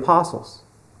 by the apostles.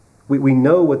 We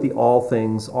know what the all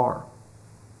things are.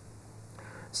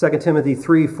 2 Timothy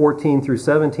 3:14 through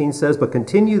 17 says, but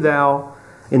continue thou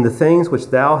in the things which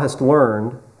thou hast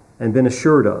learned and been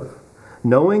assured of,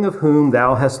 knowing of whom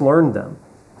thou hast learned them,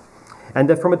 and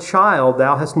that from a child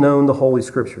thou hast known the Holy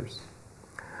Scriptures,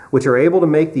 which are able to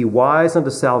make thee wise unto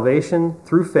salvation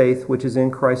through faith which is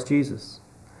in Christ Jesus.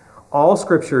 All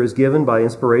Scripture is given by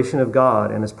inspiration of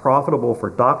God and is profitable for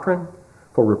doctrine,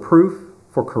 for reproof,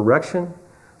 for correction,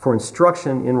 for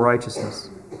instruction in righteousness,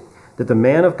 that the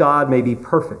man of God may be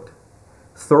perfect,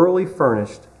 thoroughly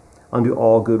furnished unto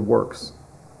all good works.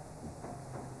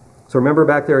 So remember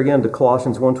back there again to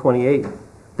Colossians 1:28,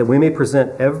 that we may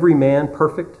present every man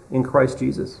perfect in Christ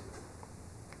Jesus.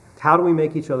 How do we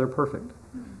make each other perfect?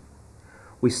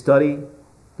 We study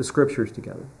the Scriptures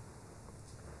together.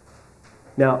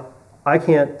 Now, I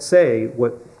can't say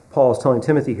what Paul is telling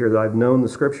Timothy here, that I've known the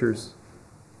Scriptures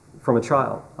from a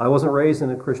child. I wasn't raised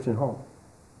in a Christian home.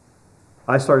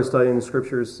 I started studying the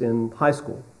Scriptures in high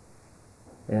school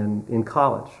and in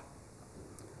college.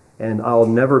 And I'll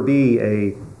never be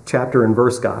a chapter and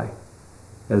verse guy,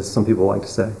 as some people like to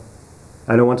say.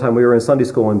 I know one time we were in Sunday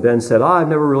school and Ben said, I've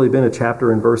never really been a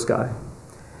chapter and verse guy.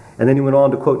 And then he went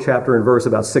on to quote chapter and verse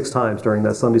about 6 times during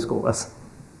that Sunday school lesson.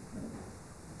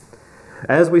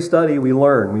 As we study, we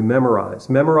learn, we memorize.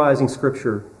 Memorizing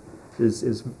Scripture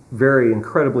is very,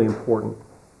 incredibly important.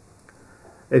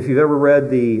 If you've ever read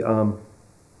the,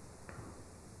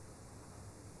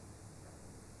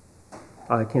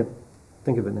 I can't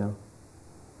think of it now.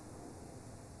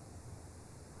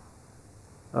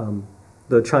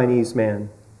 The Chinese man.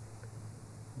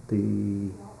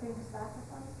 The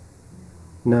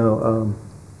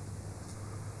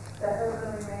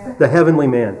Heavenly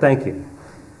Man. Thank you.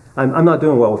 I'm not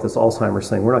doing well with this Alzheimer's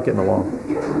thing. We're not getting along.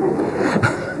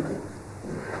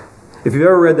 If you've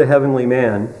ever read The Heavenly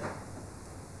Man,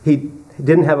 he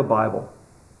didn't have a Bible.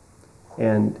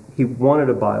 And he wanted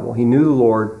a Bible. He knew the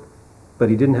Lord, but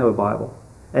he didn't have a Bible.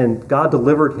 And God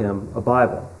delivered him a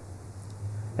Bible.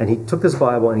 And he took this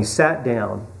Bible and he sat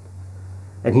down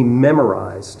and he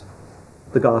memorized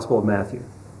the Gospel of Matthew.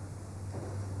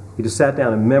 He just sat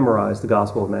down and memorized the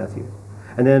Gospel of Matthew.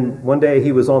 And then one day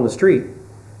he was on the street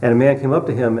and a man came up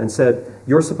to him and said,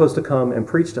 you're supposed to come and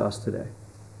preach to us today.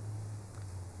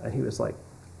 And he was like,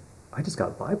 I just got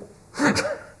a Bible.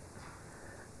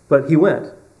 But he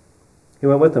went. He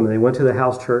went with them, and they went to the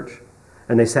house church,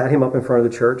 and they sat him up in front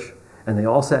of the church, and they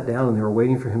all sat down, and they were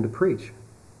waiting for him to preach.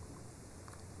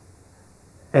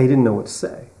 And he didn't know what to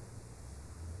say.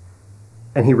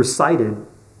 And he recited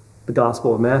the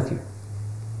Gospel of Matthew.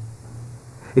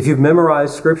 If you've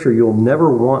memorized Scripture, you'll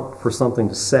never want for something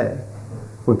to say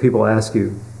when people ask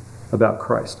you about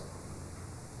Christ.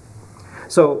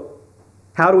 So,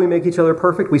 how do we make each other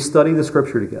perfect? We study the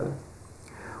Scripture together.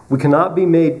 We cannot be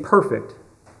made perfect,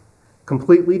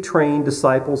 completely trained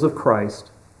disciples of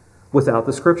Christ without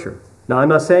the Scripture. Now, I'm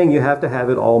not saying you have to have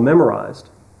it all memorized,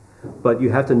 but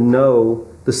you have to know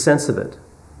the sense of it.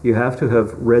 You have to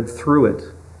have read through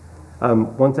it.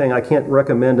 One thing I can't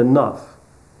recommend enough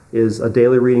is a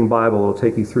daily reading Bible. It'll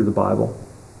take you through the Bible.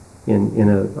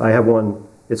 I have one,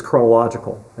 it's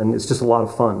chronological, and it's just a lot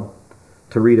of fun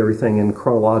to read everything in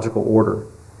chronological order.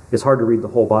 It's hard to read the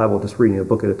whole Bible just reading a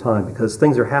book at a time because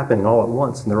things are happening all at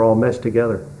once and they're all meshed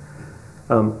together.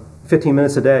 15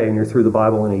 minutes a day and you're through the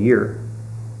Bible in a year.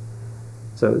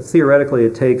 So theoretically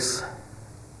it takes,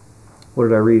 what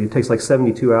did I read? It takes like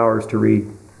 72 hours to read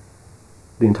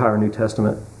the entire New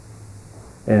Testament,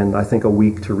 and I think a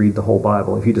week to read the whole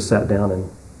Bible if you just sat down and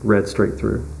read straight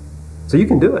through. So you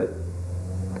can do it.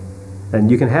 And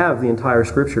you can have the entire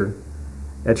Scripture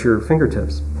at your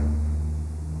fingertips.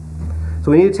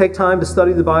 So we need to take time to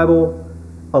study the Bible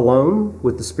alone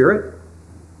with the Spirit,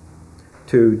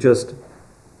 to just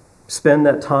spend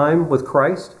that time with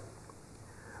Christ.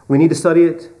 We need to study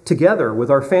it together with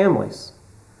our families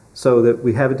so that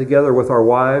we have it together with our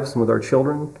wives and with our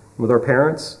children, and with our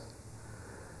parents.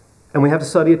 And we have to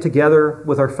study it together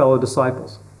with our fellow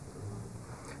disciples.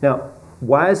 Now,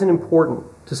 why is it important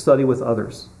to study with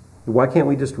others? Why can't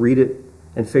we just read it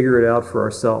and figure it out for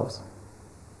ourselves?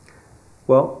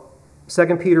 Well,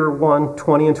 2 Peter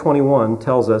 1:20 and 21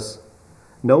 tells us,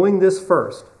 knowing this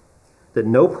first, that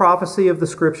no prophecy of the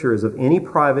Scripture is of any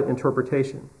private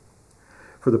interpretation.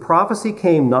 For the prophecy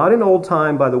came not in old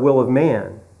time by the will of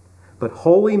man, but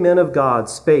holy men of God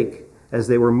spake as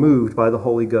they were moved by the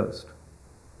Holy Ghost.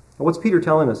 Now, what's Peter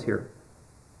telling us here?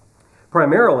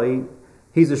 Primarily,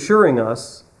 he's assuring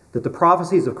us that the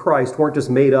prophecies of Christ weren't just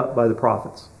made up by the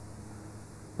prophets.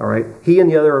 All right? He and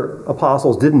the other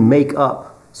apostles didn't make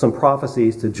up some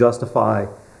prophecies to justify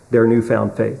their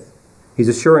newfound faith. He's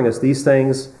assuring us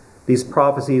these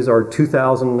prophecies are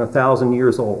 2,000, 1,000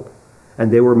 years old,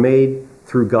 and they were made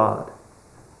through God.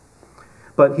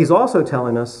 But he's also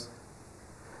telling us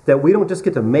that we don't just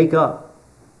get to make up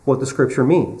what the Scripture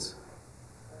means.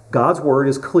 God's Word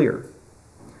is clear.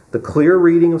 The clear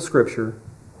reading of Scripture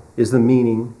is the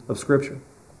meaning of Scripture.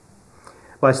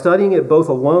 By studying it both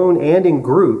alone and in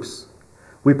groups,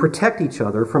 we protect each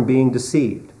other from being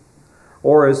deceived,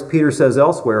 or as Peter says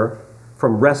elsewhere,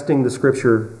 from wresting the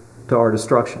Scripture to our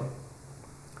destruction.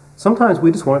 Sometimes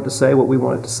we just want it to say what we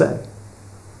want it to say.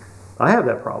 I have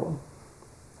that problem.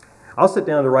 I'll sit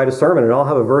down to write a sermon and I'll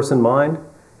have a verse in mind,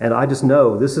 and I just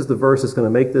know this is the verse that's going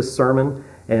to make this sermon,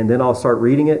 and then I'll start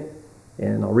reading it,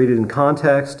 and I'll read it in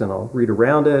context, and I'll read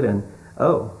around it, and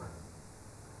oh,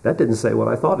 that didn't say what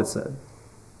I thought it said.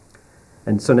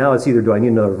 And so now it's either do I need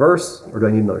another verse or do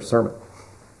I need another sermon?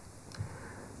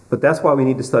 But that's why we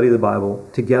need to study the Bible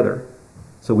together,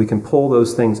 so we can pull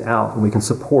those things out and we can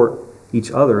support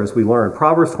each other as we learn.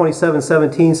 Proverbs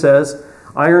 27:17 says,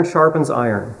 iron sharpens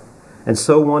iron, and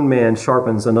so one man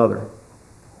sharpens another.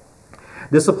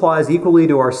 This applies equally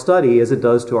to our study as it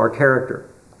does to our character.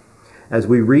 As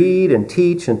we read and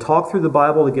teach and talk through the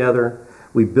Bible together,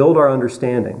 we build our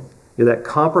understanding, that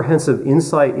comprehensive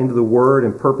insight into the Word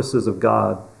and purposes of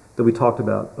God that we talked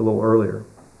about a little earlier.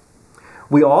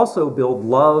 We also build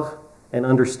love and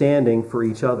understanding for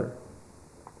each other.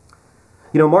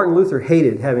 You know, Martin Luther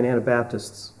hated having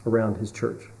Anabaptists around his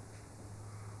church.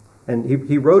 And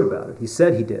he wrote about it. He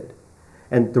said he did.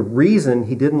 And the reason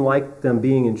he didn't like them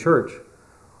being in church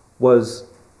was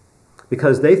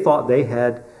because they thought they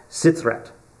had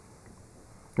Sitzrecht.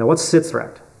 Now, what's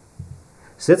Sitzrecht?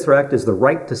 Sitzrecht is the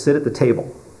right to sit at the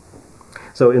table.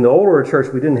 So in the older church,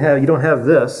 you don't have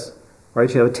this,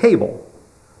 right? You have a table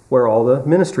where all the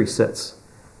ministry sits.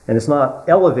 And it's not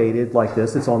elevated like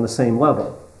this, it's on the same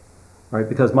level, right?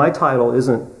 Because my title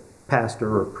isn't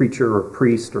pastor or preacher or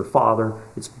priest or father,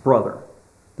 it's brother,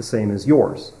 the same as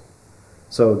yours.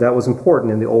 So that was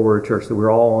important in the older church, that we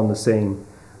were all on the same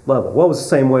level. Well, it was the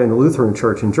same way in the Lutheran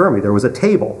church in Germany. There was a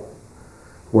table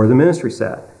where the ministry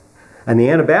sat. And the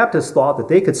Anabaptists thought that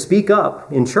they could speak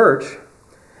up in church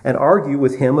and argue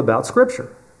with him about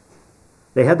Scripture.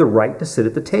 They had the right to sit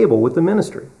at the table with the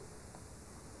ministry.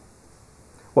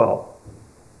 Well,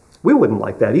 we wouldn't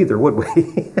like that either, would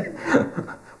we?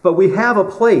 But we have a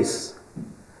place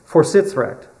for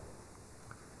Sitzrecht.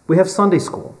 We have Sunday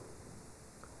school.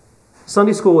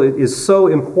 Sunday school is so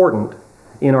important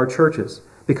in our churches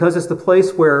because it's the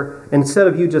place where, instead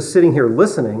of you just sitting here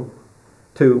listening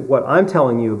to what I'm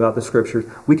telling you about the Scriptures,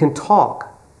 we can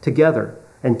talk together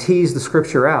and tease the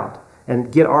Scripture out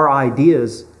and get our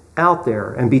ideas out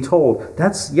there and be told,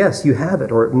 that's, yes, you have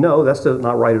it, or no, that's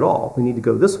not right at all. We need to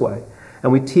go this way.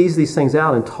 And we tease these things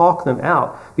out and talk them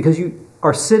out because you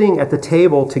are sitting at the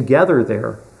table together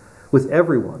there with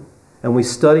everyone, and we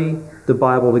study the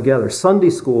Bible together. Sunday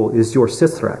school is your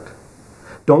Sithrecht.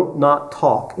 Don't not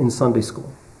talk in Sunday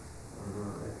school.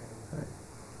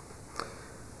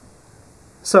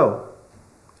 So,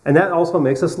 and that also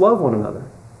makes us love one another.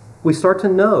 We start to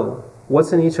know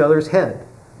what's in each other's head.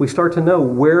 We start to know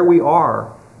where we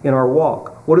are in our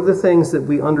walk. What are the things that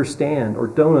we understand or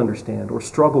don't understand or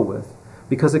struggle with?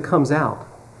 Because it comes out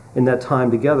in that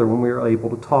time together when we are able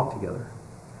to talk together.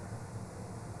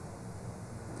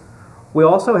 We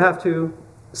also have to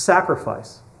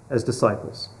sacrifice as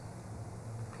disciples.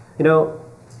 You know,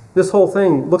 this whole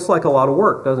thing looks like a lot of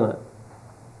work, doesn't it?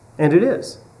 And it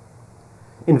is.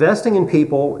 Investing in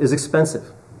people is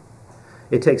expensive.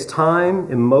 It takes time,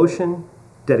 emotion,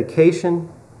 dedication,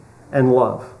 and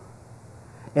love.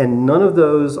 And none of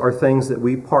those are things that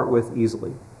we part with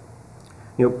easily.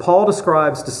 You know, Paul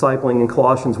describes discipling in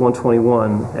Colossians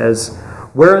 1:21 as,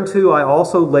 "Whereunto I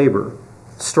also labor,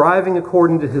 striving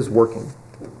according to his working."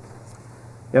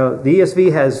 You know, the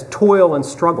ESV has toil and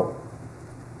struggle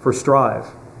for strive.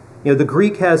 You know, the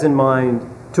Greek has in mind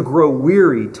to grow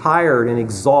weary, tired, and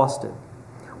exhausted,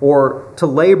 or to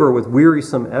labor with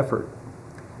wearisome effort.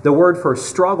 The word for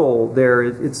struggle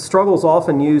there, struggle is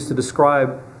often used to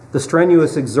describe the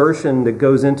strenuous exertion that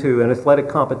goes into an athletic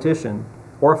competition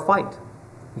or a fight,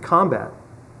 in combat.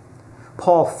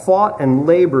 Paul fought and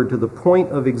labored to the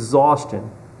point of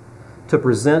exhaustion to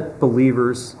present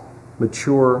believers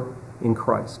mature in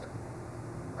Christ.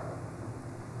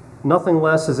 Nothing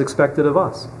less is expected of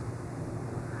us.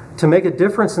 To make a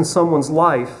difference in someone's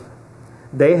life,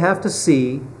 they have to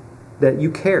see that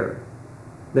you care,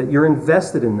 that you're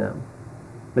invested in them,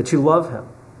 that you love him.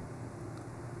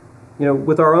 You know,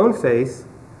 with our own faith,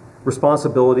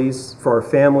 responsibilities for our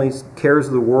families, cares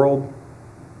of the world,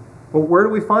 well, where do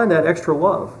we find that extra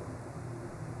love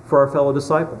for our fellow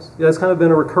disciples? Yeah, that's kind of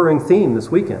been a recurring theme this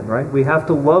weekend, right? We have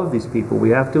to love these people.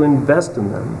 We have to invest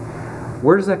in them.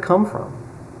 Where does that come from?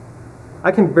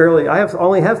 I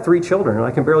only have 3 children, and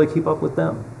I can barely keep up with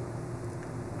them.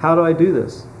 How do I do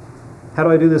this? How do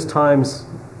I do this times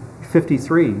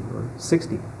 53 or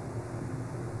 60?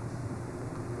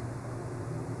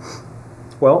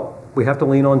 Well, we have to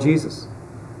lean on Jesus.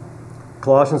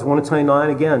 Colossians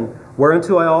 1:29 again,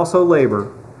 "Whereunto I also labor,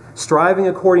 striving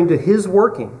according to his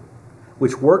working,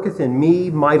 which worketh in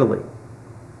me mightily."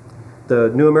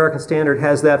 The New American Standard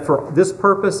has that, "For this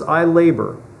purpose I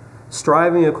labor,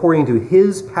 striving according to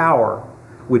his power,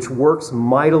 which works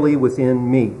mightily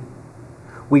within me."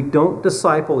 We don't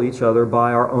disciple each other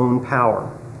by our own power.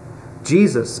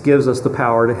 Jesus gives us the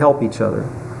power to help each other,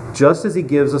 just as he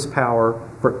gives us power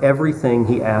for everything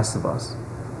he asks of us.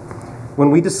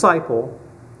 When we disciple,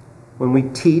 when we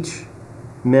teach,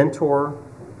 mentor,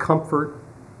 comfort,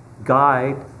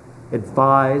 guide,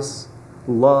 advise,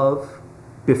 love,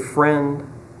 befriend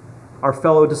our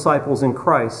fellow disciples in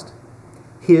Christ,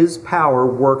 his power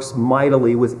works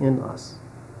mightily within us.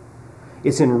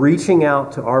 It's in reaching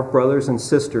out to our brothers and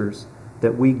sisters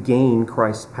that we gain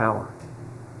Christ's power.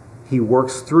 He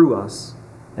works through us,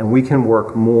 and we can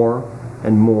work more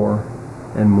and more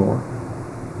and more.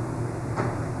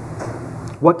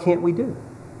 What can't we do?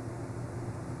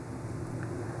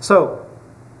 So,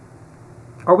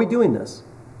 are we doing this?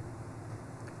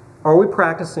 Are we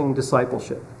practicing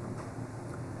discipleship?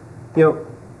 You know,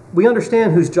 we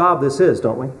understand whose job this is,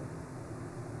 don't we?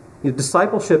 You know,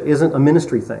 discipleship isn't a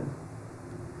ministry thing.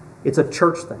 It's a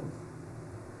church thing.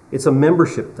 It's a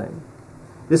membership thing.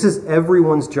 This is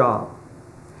everyone's job.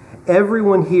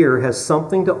 Everyone here has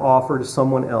something to offer to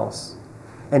someone else.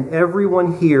 And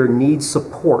everyone here needs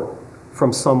support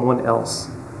from someone else.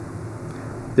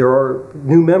 There are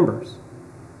new members,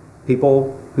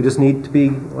 people who just need to be,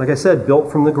 like I said,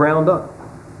 built from the ground up.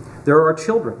 There are our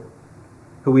children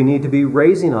who we need to be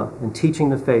raising up and teaching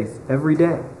the faith every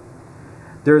day.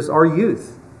 There's our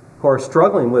youth who are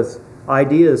struggling with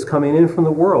ideas coming in from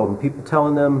the world and people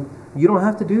telling them, you don't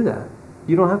have to do that.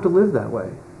 You don't have to live that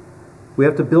way. We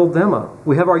have to build them up.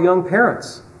 We have our young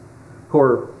parents who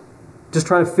are just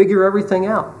trying to figure everything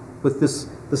out with this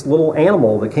little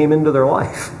animal that came into their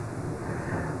life.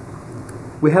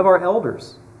 We have our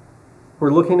elders who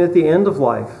are looking at the end of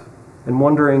life and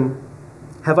wondering,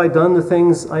 have I done the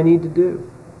things I need to do?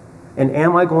 And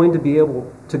am I going to be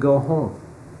able to go home?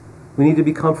 We need to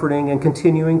be comforting and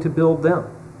continuing to build them.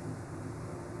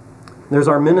 There's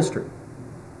our ministry.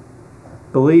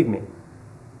 Believe me,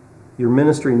 your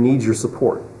ministry needs your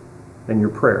support and your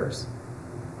prayers.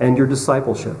 and your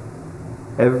discipleship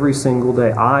every single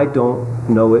day. I don't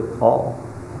know it all.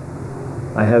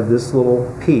 I have this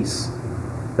little piece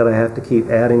that I have to keep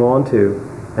adding on to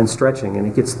and stretching, and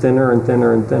it gets thinner and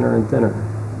thinner and thinner and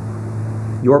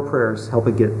thinner. Your prayers help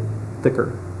it get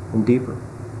thicker and deeper.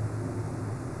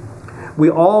 We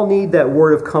all need that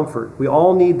word of comfort. We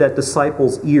all need that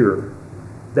disciple's ear,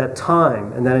 that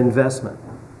time and that investment.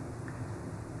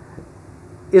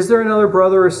 Is there another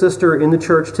brother or sister in the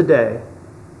church today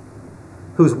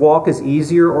whose walk is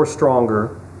easier or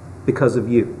stronger because of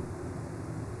you?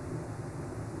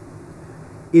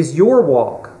 Is your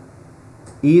walk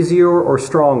easier or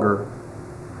stronger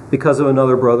because of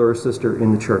another brother or sister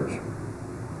in the church?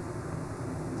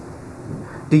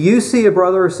 Do you see a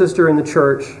brother or sister in the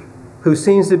church who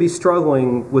seems to be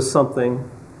struggling with something,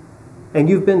 and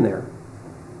you've been there?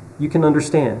 You can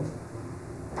understand.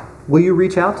 Will you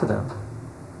reach out to them?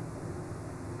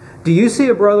 Do you see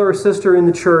a brother or sister in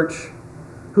the church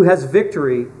who has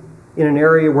victory in an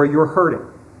area where you're hurting?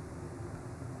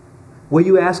 Will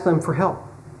you ask them for help?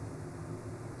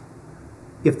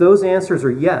 If those answers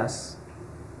are yes,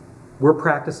 we're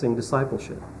practicing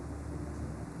discipleship.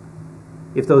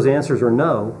 If those answers are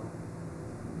no,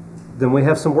 then we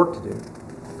have some work to do.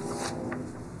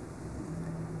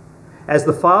 As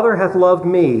the Father hath loved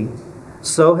me,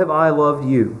 so have I loved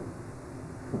you.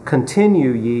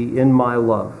 Continue ye in my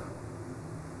love.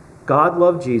 God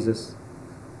loved Jesus.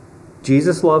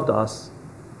 Jesus loved us.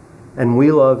 And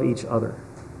we love each other.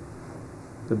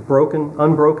 The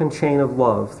unbroken chain of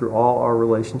love through all our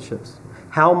relationships.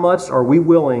 How much are we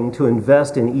willing to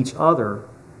invest in each other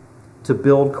to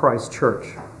build Christ's church?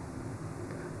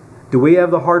 Do we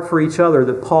have the heart for each other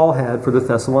that Paul had for the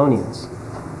Thessalonians?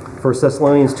 1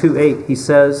 Thessalonians 2:8, he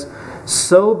says,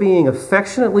 "So being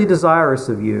affectionately desirous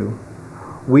of you,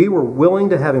 we were willing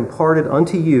to have imparted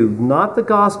unto you not the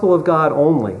gospel of God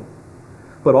only,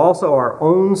 but also our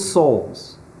own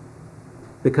souls,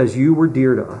 because you were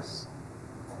dear to us."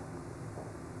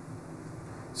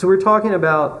 So we're talking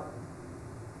about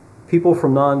people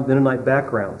from non-Mennonite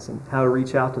backgrounds and how to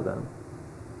reach out to them.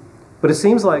 But it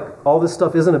seems like all this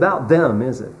stuff isn't about them,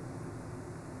 is it?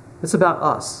 It's about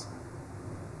us.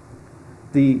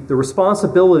 The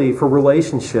responsibility for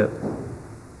relationship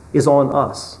is on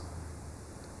us.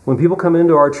 When people come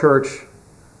into our church,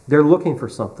 they're looking for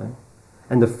something.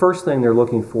 And the first thing they're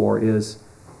looking for is,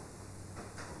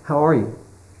 how are you?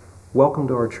 Welcome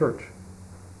to our church.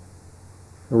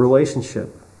 A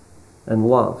relationship and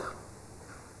love.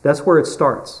 That's where it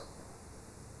starts.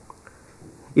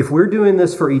 If we're doing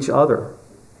this for each other,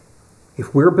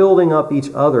 if we're building up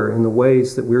each other in the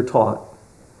ways that we're taught,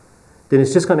 then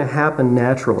it's just going to happen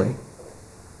naturally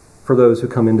for those who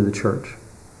come into the church.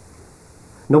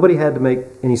 Nobody had to make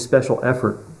any special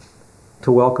effort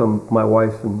to welcome my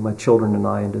wife and my children and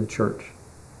I into the church.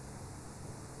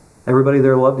 Everybody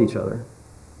there loved each other.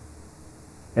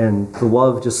 And the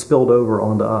love just spilled over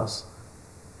onto us.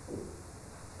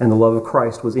 And the love of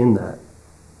Christ was in that.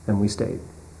 And we stayed.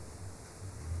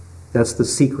 That's the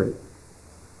secret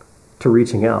to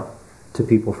reaching out to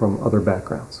people from other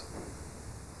backgrounds.